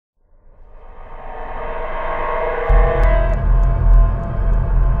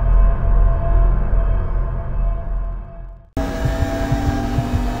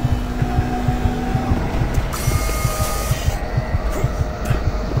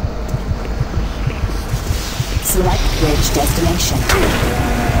Select bridge destination.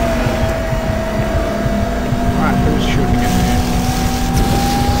 Alright, who's shooting at me?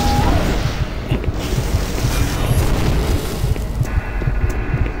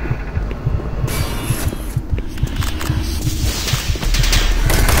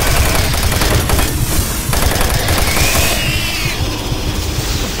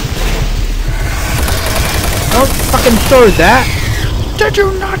 Don't fucking throw that! Did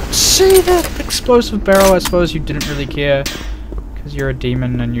you not see that explosive barrel? I suppose you didn't really care, because you're a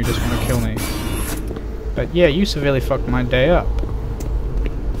demon and you just want to kill me. But yeah, you severely fucked my day up.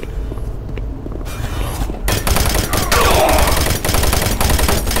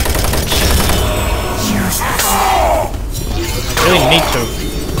 I really need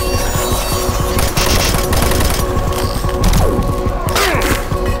to.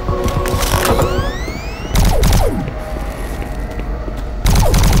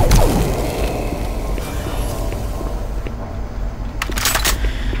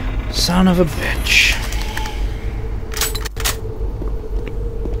 Son of a bitch.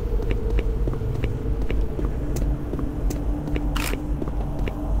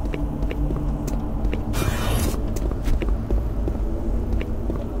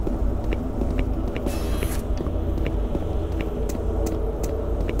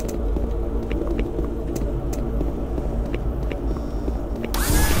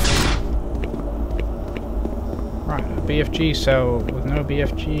 Right, a BFG cell with no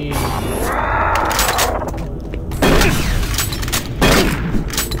BFG.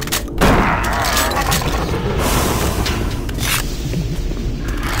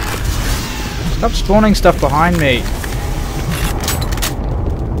 Stop spawning stuff behind me.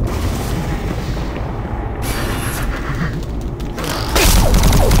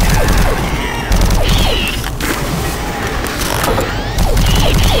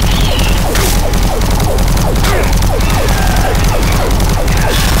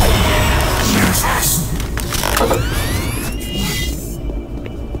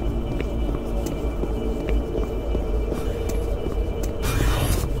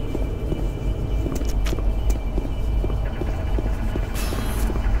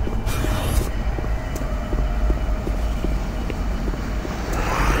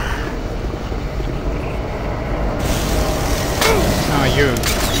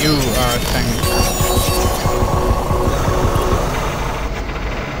 You are a thing.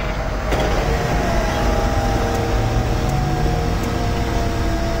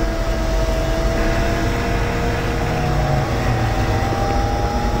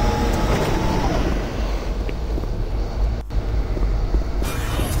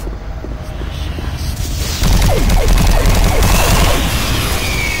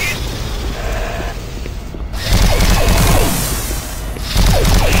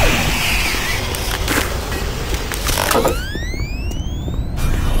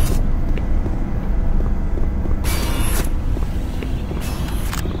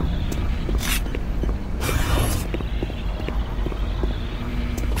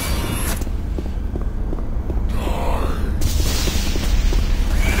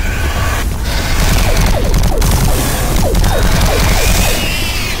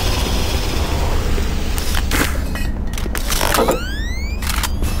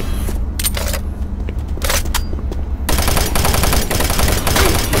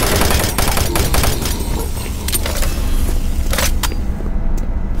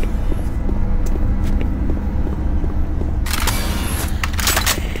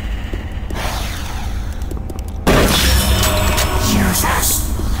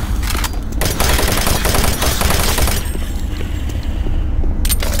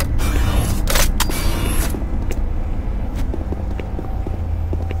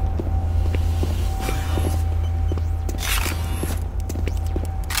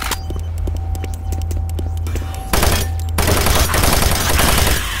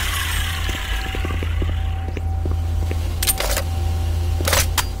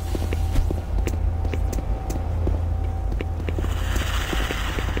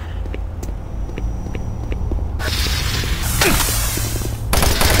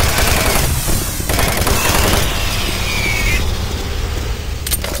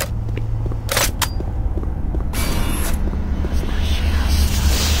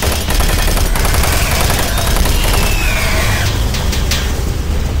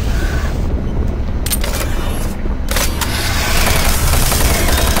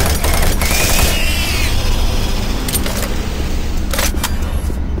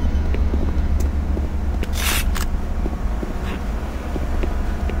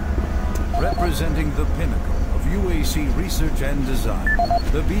 research and design.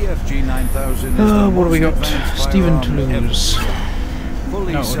 The BFG-9000 is the what do we most got? advanced Stephen firearm ever. Toulouse.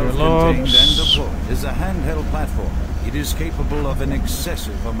 Fully No, self-contained logs. and deployed is a handheld platform. It is capable of an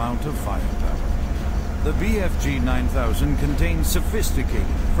excessive amount of firepower. The BFG-9000 contains sophisticated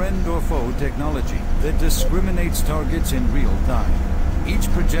friend or foe technology that discriminates targets in real time. Each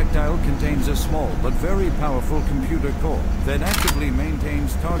projectile contains a small but very powerful computer core that actively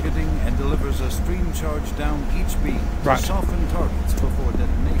maintains targeting and delivers a stream charge down each beam to soften targets before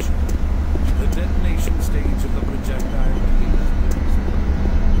detonation. The detonation stage of the projectile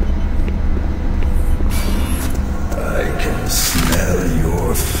I can smell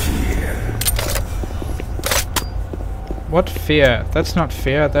your fear. What fear? That's not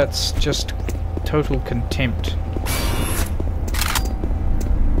fear, that's just total contempt.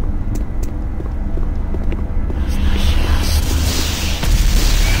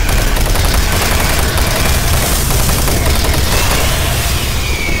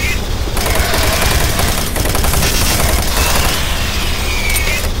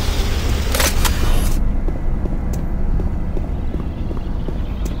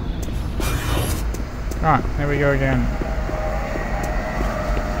 Right, there we go again.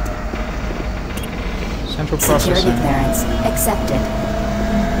 Central processing. Security clearance accepted.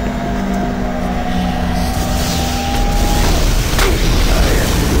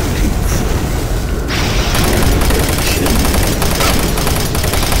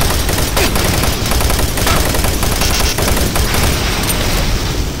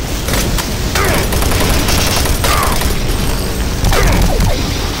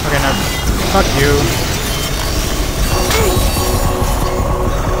 Okay, no. Fuck you.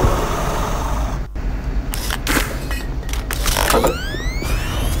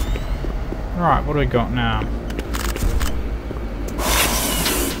 Right, what do we got now?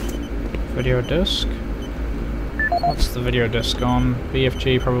 Video disc? What's the video disc on?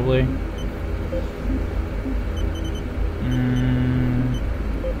 BFG probably.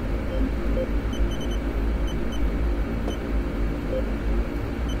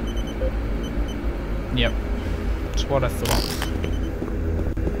 Yep, that's what I thought.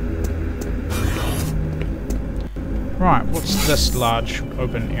 Right, what's this large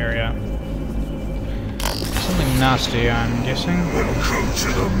open area? Something nasty, I'm guessing. Welcome to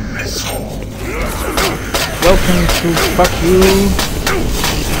the mess hall. Welcome to fuck you.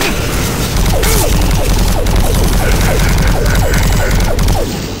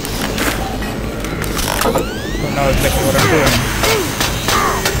 Don't know exactly what I'm doing.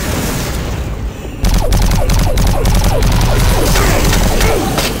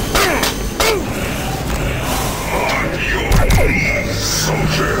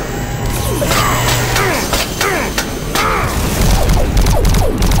 Soldier.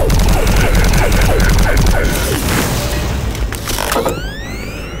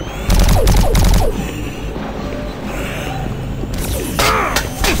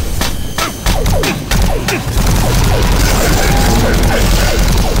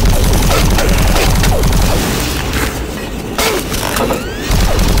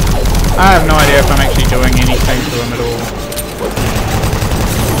 I have no idea if I'm actually doing anything to him at all.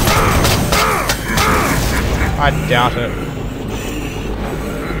 I doubt it.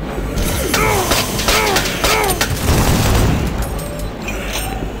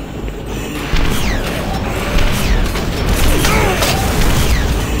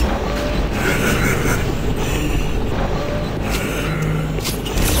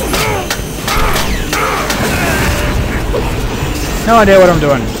 No idea what I'm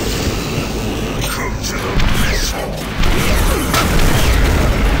doing.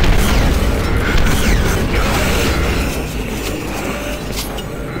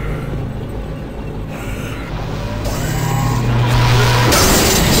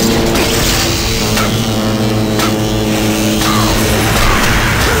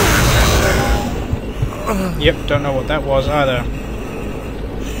 Yep, don't know what that was either.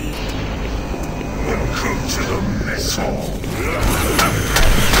 Welcome to the mess hall.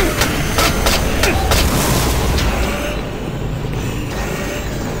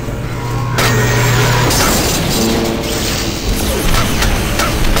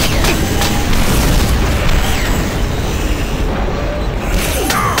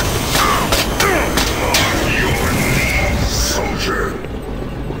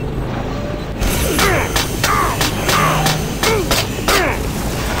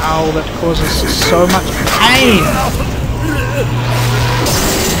 Ow, that causes so much pain!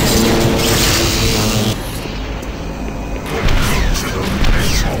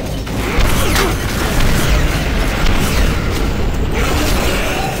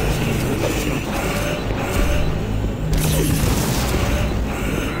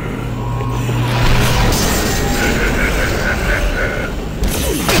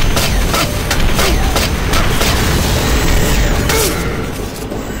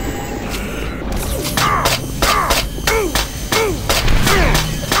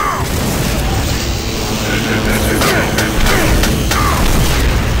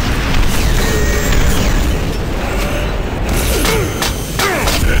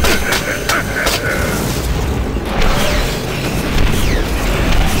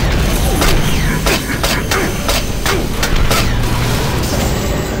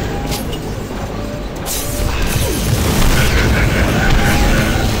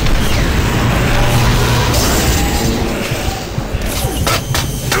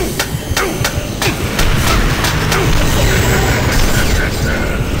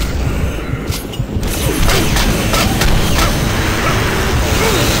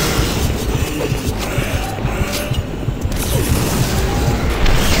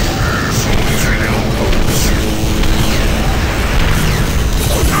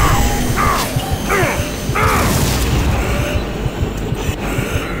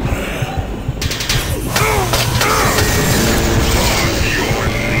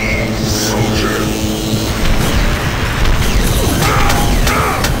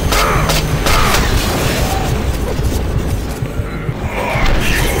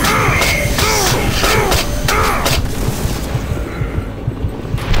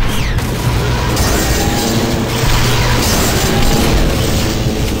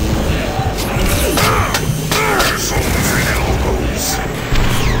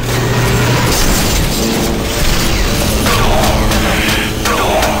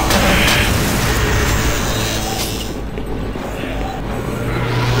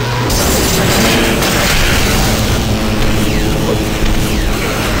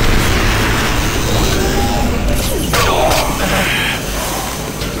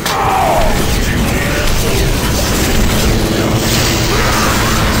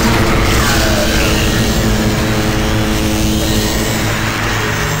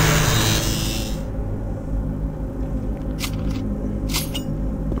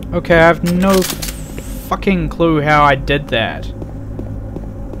 Okay, I have no fucking clue how I did that.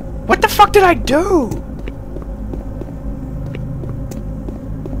 What the fuck did I do?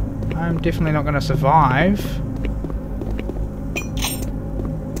 I'm definitely not gonna survive.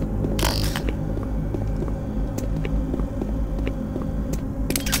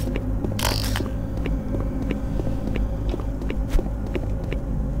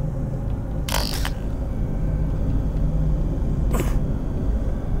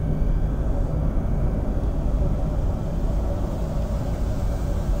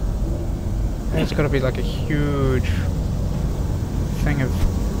 It's gotta be like a huge thing of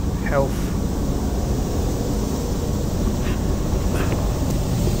health.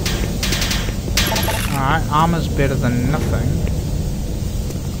 Alright, armor's better than nothing.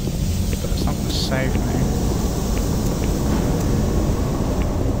 But it's not gonna save me.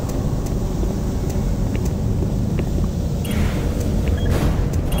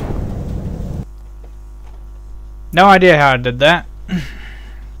 No idea how I did that.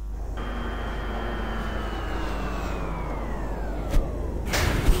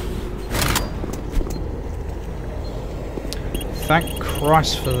 Thank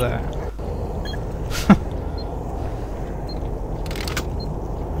Christ for that.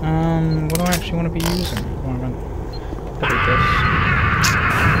 What do I actually want to be using at the moment? Probably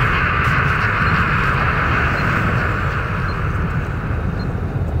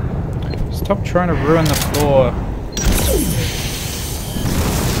this. Stop trying to ruin the floor.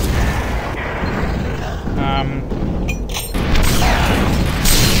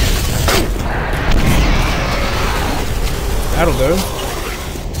 That'll do.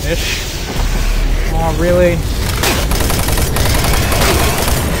 Ish. Oh, really?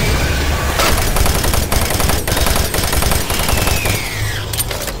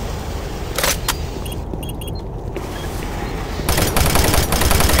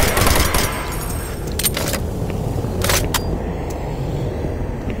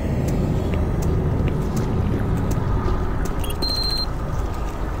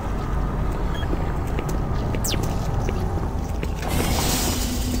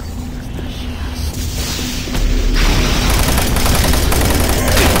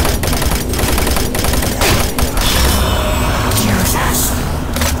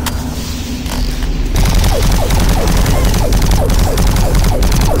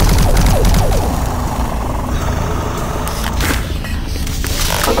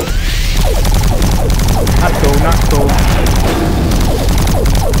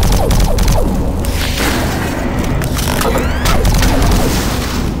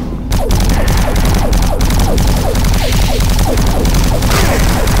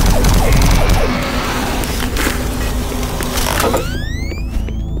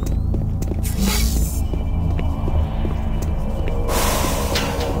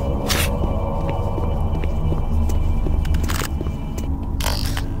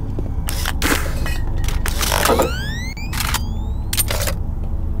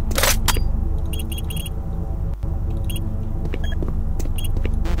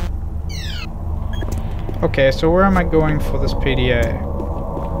 Okay, so where am I going for this PDA?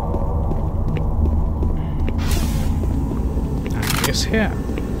 I guess here.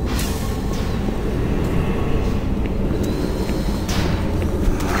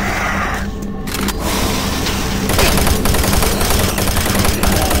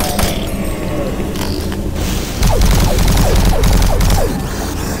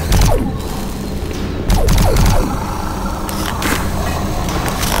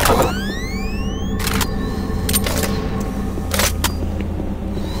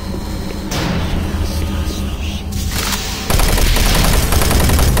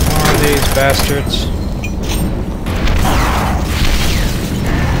 Bastards.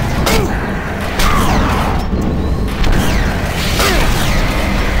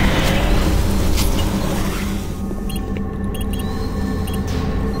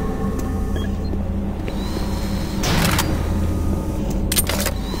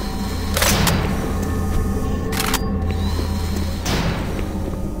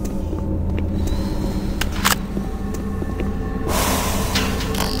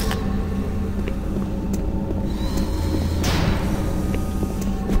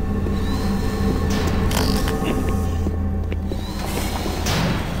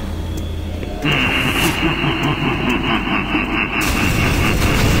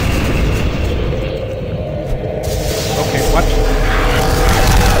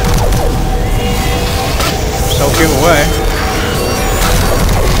 Give away.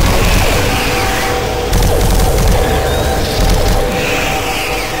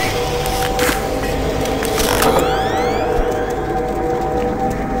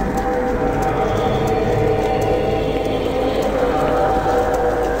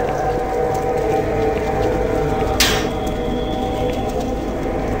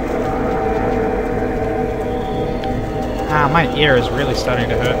 My ear is really starting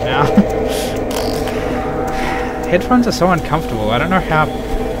to hurt now. Headphones are so uncomfortable. I don't know how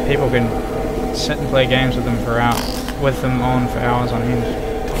people can sit and play games with them on for hours on end.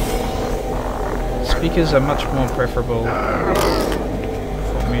 Speakers are much more preferable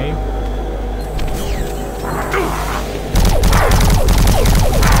for me.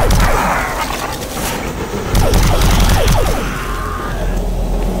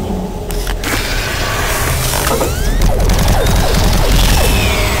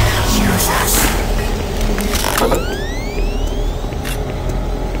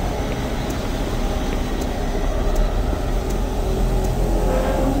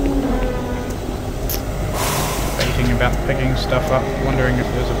 About picking stuff up, wondering if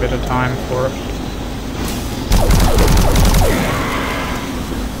there's a better time for it.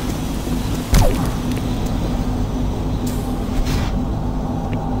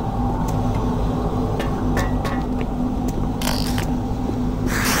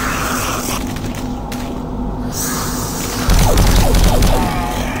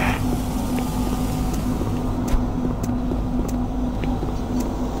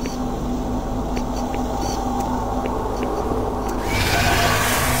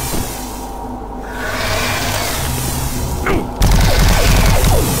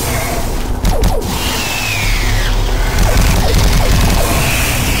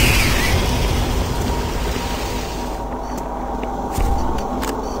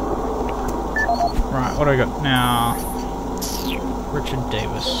 What do I got now? Richard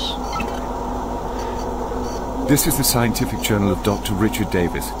Davis. This is the Scientific Journal of Dr. Richard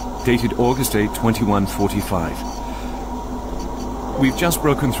Davis, dated August 8, 2145. We've just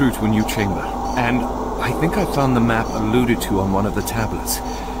broken through to a new chamber, and I think I found the map alluded to on one of the tablets.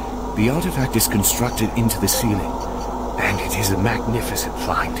 The artifact is constructed into the ceiling, and it is a magnificent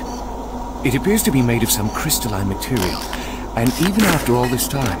find. It appears to be made of some crystalline material, and even after all this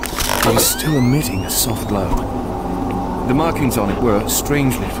time, it is still emitting a soft glow. The markings on it were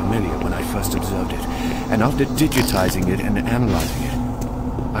strangely familiar when I first observed it, and after digitizing it and analyzing it,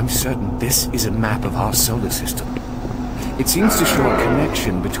 I'm certain this is a map of our solar system. It seems to show a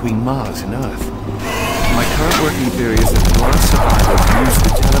connection between Mars and Earth. My current working theory is that the Mars survivors used the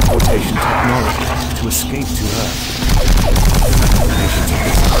teleportation technology to escape to Earth.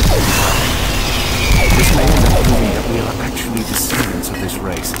 This may end up proving that we are actually descendants of this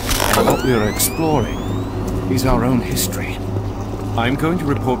race, and what we are exploring is our own history. I'm going to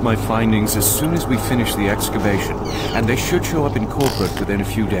report my findings as soon as we finish the excavation, and they should show up in corporate within a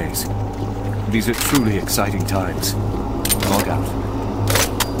few days. These are truly exciting times. Log out.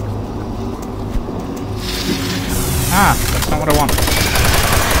 Ah, that's not what I want.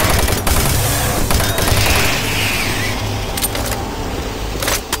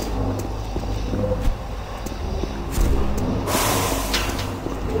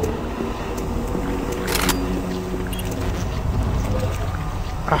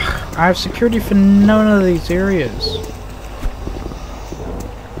 I have security for none of these areas.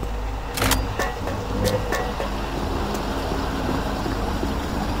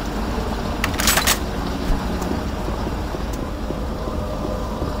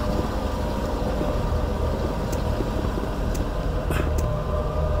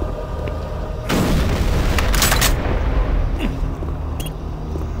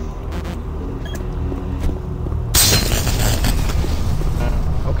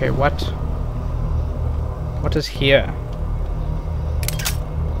 Okay, what? What is here?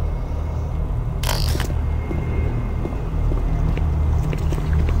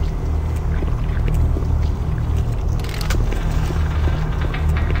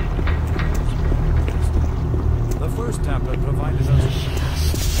 The first tablet provided us.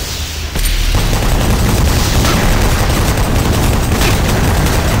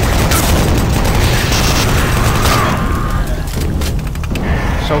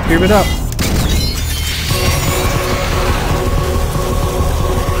 So cube it up.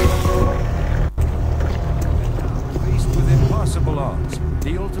 Faced with impossible odds,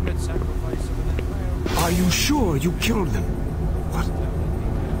 the ultimate sacrifice of an entire... Are you sure you killed them? What?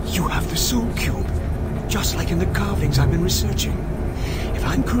 You have the soul cube, just like in the carvings I've been researching. If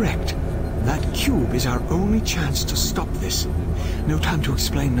I'm correct, that cube is our only chance to stop this. No time to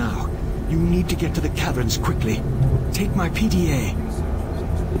explain now. You need to get to the caverns quickly. Take my PDA.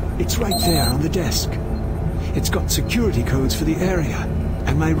 It's right there on the desk. It's got security codes for the area,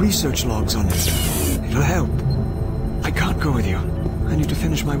 and my research logs on it. It'll help. I can't go with you. I need to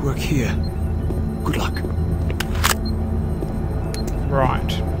finish my work here. Good luck.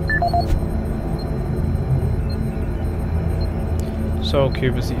 Right. Soul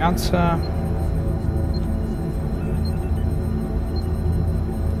cube is the answer.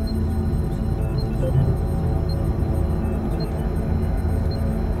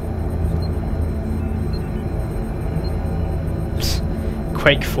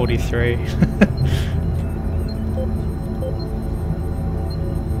 Quake 43.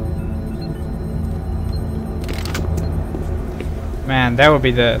 Man, that would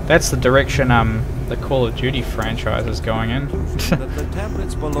be that's the direction the Call of Duty franchise is going in. That the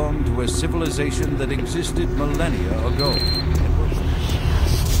tablets belong to a civilization that existed millennia ago.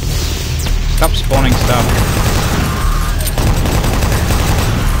 Stop spawning stuff.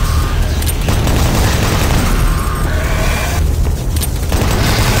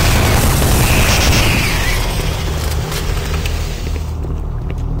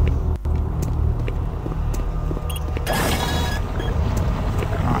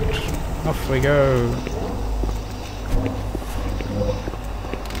 Off we go.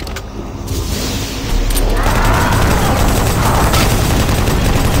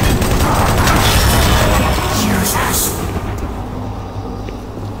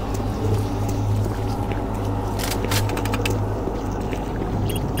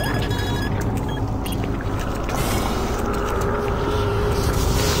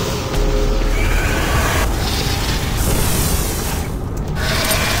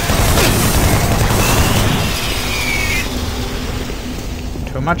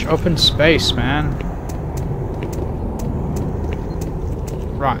 Too much open space, man.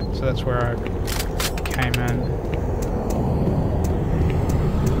 Right, so that's where I came in.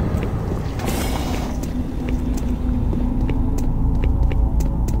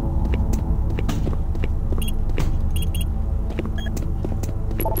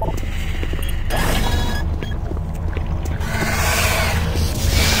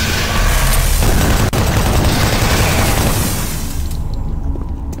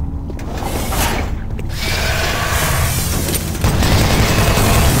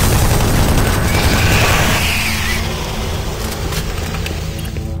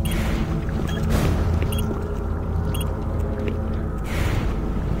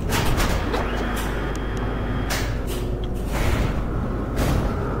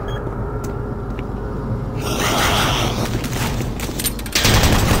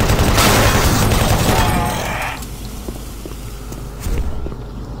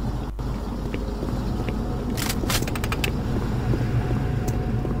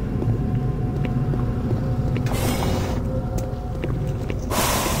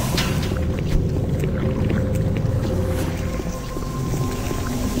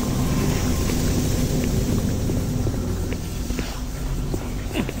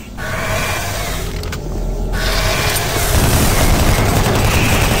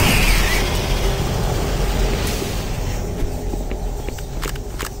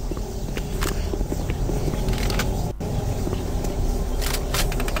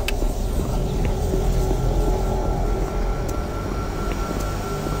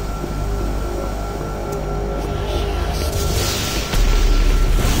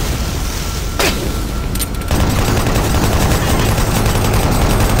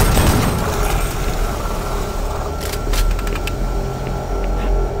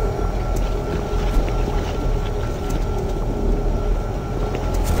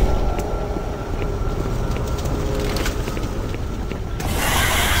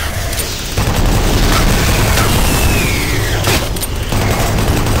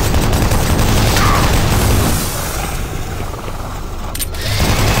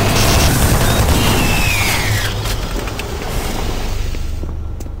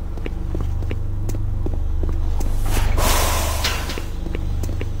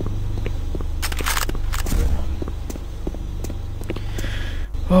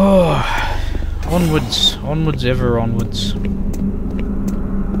 Oh, onwards, onwards, ever onwards.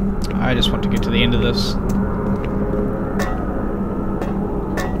 I just want to get to the end of this.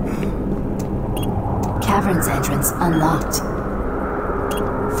 Cavern's entrance unlocked.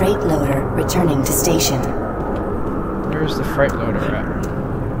 Freight loader returning to station. Where's the freight loader at?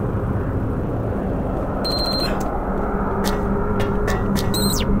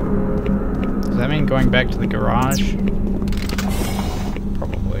 Does that mean going back to the garage?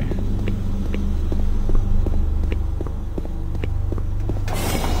 Probably.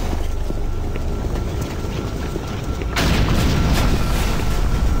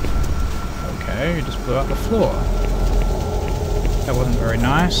 Okay, you just blew out the floor. That wasn't very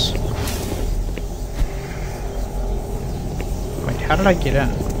nice. Wait, how did I get in?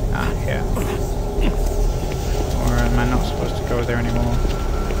 Ah, here. Or am I not supposed to go there anymore?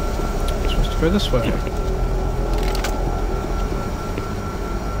 I'm supposed to go this way.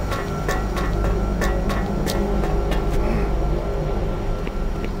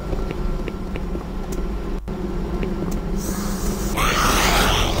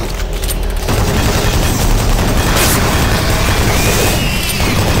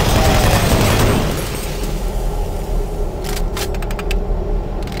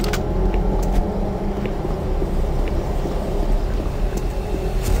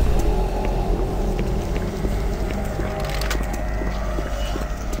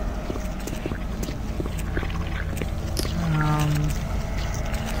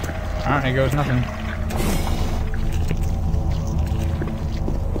 Alright, here goes nothing.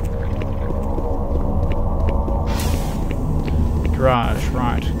 Garage,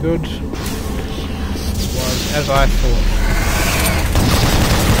 right, good. Was as I thought.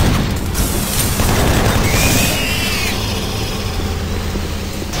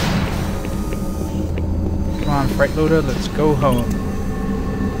 Come on, freight loader, let's go home.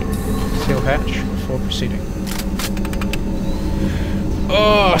 Seal hatch before proceeding.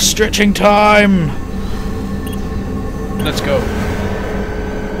 Oh, stretching time! Let's go.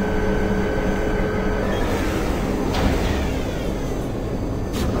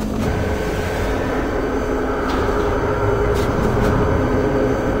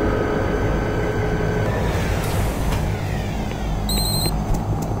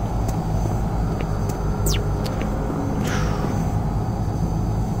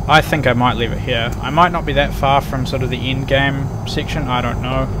 I think I might leave it here. I might not be that far from sort of the end game section, I don't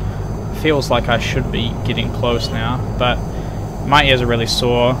know. Feels like I should be getting close now, but my ears are really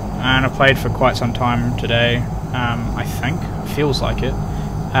sore, and I played for quite some time today, I think. Feels like it.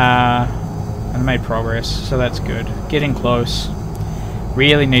 And I made progress, so that's good. Getting close.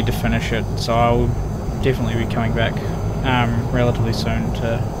 Really need to finish it, so I'll definitely be coming back relatively soon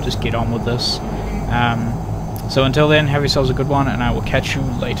to just get on with this. So until then, have yourselves a good one, and I will catch you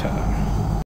later.